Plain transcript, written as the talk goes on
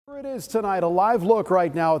It is tonight, a live look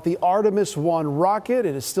right now at the Artemis I rocket.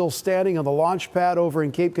 It is still standing on the launch pad over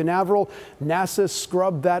in Cape Canaveral. NASA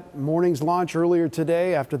scrubbed that morning's launch earlier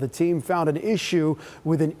today after the team found an issue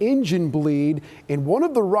with an engine bleed in one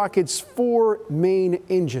of the rocket's 4 main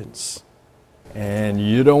engines. And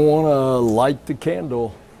you don't want to light the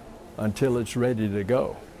candle until it's ready to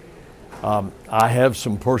go. I have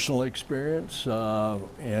some personal experience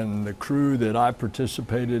in the crew that I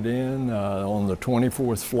participated in on the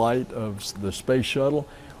 24th flight of the space shuttle.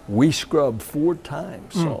 We scrubbed 4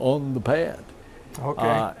 times on the pad.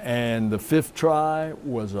 Okay. And the 5th try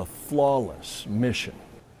was a flawless mission.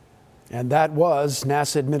 And that was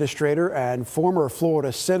NASA Administrator and former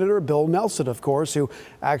Florida Senator Bill Nelson, of course, who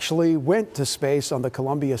actually went to space on the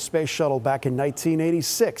Columbia Space Shuttle back in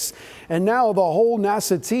 1986. And now the whole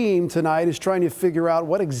NASA team tonight is trying to figure out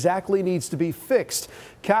what exactly needs to be fixed.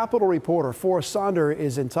 Capitol reporter Forrest Sonder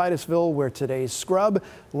is in Titusville, where today's scrub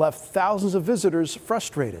left thousands of visitors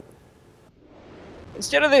frustrated.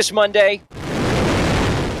 Instead of this Monday,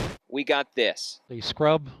 we got this. The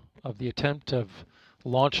scrub of the attempt of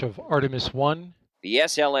launch of Artemis I. The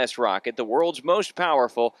SLS rocket, the world's most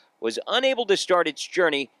powerful, was unable to start its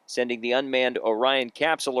journey, sending the unmanned Orion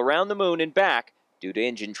capsule around the moon and back due to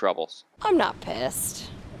engine troubles. I'm not pissed.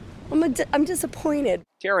 I'm disappointed.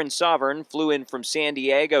 Taryn Sovereign flew in from San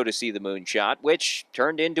Diego to see the moonshot, which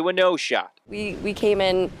turned into a no-shot. We came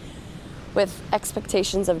in with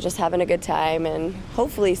expectations of just having a good time and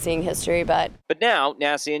hopefully seeing history, but now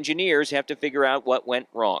NASA engineers have to figure out what went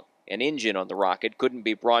wrong. An engine on the rocket couldn't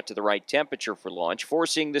be brought to the right temperature for launch,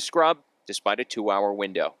 forcing the scrub despite a 2-hour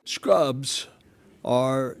window. Scrubs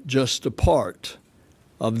are just a part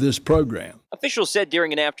of this program. Officials said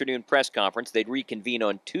during an afternoon press conference they'd reconvene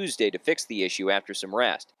on Tuesday to fix the issue after some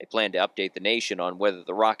rest. They plan to update the nation on whether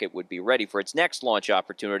the rocket would be ready for its next launch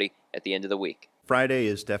opportunity at the end of the week. Friday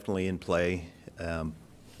is definitely in play.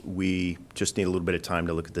 We just need a little bit of time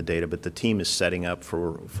to look at the data, but the team is setting up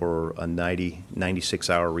for a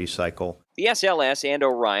 96-hour recycle. The SLS and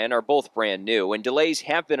Orion are both brand new, and delays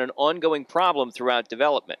have been an ongoing problem throughout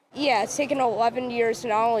development. Yeah, it's taken 11 years to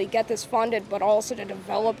not only get this funded, but also to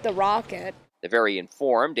develop the rocket. The very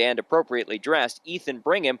informed and appropriately dressed Ethan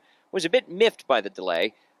Brigham was a bit miffed by the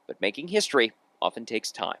delay, but making history often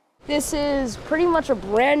takes time. This is pretty much a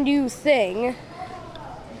brand new thing.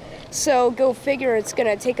 So go figure, it's going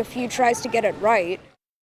to take a few tries to get it right.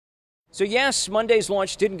 So yes, Monday's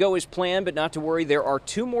launch didn't go as planned, but not to worry, there are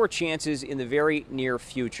 2 more chances in the very near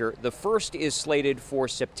future. The first is slated for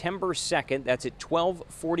September 2nd, that's at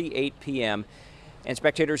 12:48 p.m. And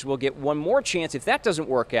spectators will get 1 more chance, if that doesn't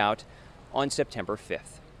work out, on September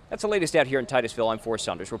 5th. That's the latest out here in Titusville. I'm Forrest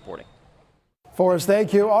Saunders reporting. Forrest,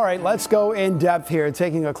 thank you. All right, let's go in depth here,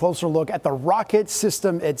 taking a closer look at the rocket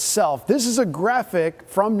system itself. This is a graphic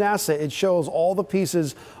from NASA. It shows all the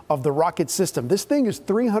pieces of the rocket system. This thing is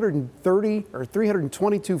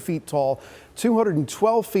 322 feet tall.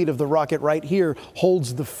 212 feet of the rocket right here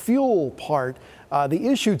holds the fuel part. The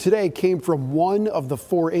issue today came from one of the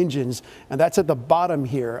 4 engines, and that's at the bottom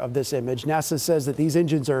here of this image. NASA says that these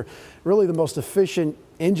engines are really the most efficient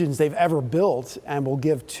engines they've ever built and will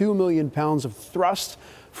give 2 million pounds of thrust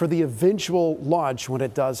for the eventual launch when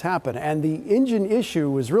it does happen. And the engine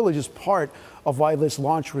issue was really just part of why this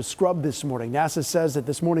launch was scrubbed this morning. NASA says that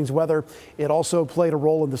this morning's weather, it also played a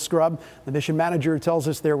role in the scrub. The mission manager tells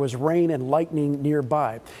us there was rain and lightning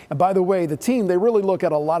nearby. And by the way, the team, they really look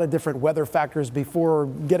at a lot of different weather factors before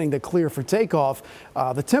getting the clear for takeoff.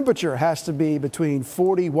 The temperature has to be between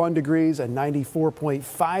 41 degrees and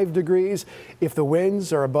 94.5 degrees. If the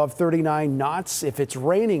winds are above 39 knots, if it's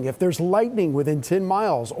raining, if there's lightning within 10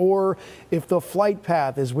 miles, or if the flight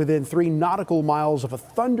path is within 3 nautical miles of a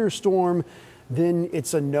thunderstorm, then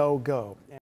it's a no-go.